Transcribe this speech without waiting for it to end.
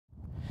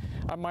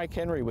I'm Mike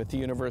Henry with the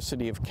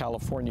University of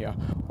California.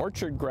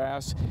 Orchard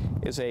grass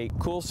is a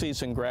cool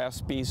season grass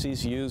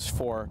species used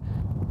for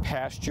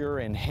pasture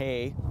and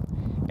hay,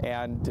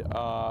 and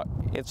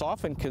it's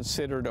often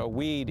considered a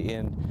weed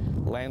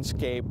in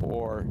landscape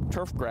or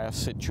turf grass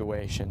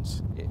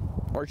situations.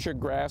 Orchard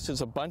grass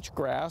is a bunch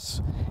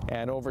grass,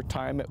 and over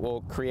time it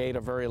will create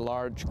a very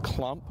large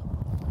clump,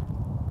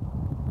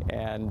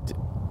 and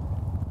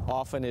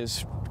often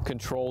is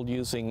controlled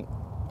using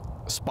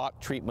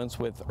spot treatments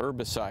with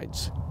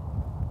herbicides.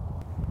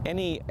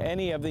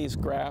 Any of these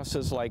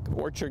grasses, like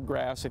orchard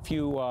grass, if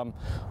you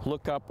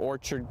look up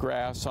orchard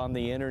grass on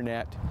the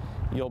internet,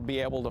 you'll be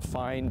able to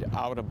find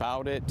out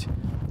about it,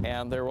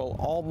 and there will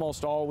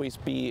almost always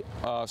be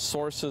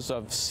sources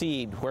of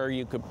seed where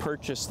you could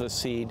purchase the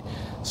seed.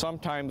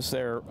 Sometimes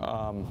they're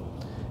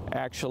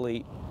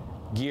actually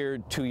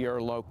geared to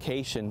your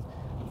location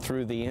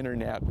through the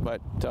internet,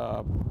 but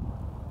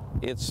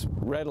it's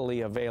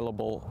readily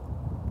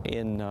available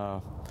in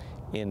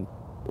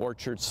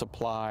orchard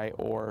supply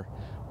or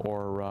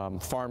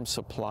farm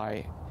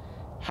supply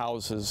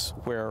houses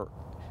where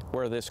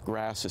this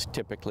grass is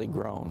typically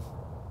grown.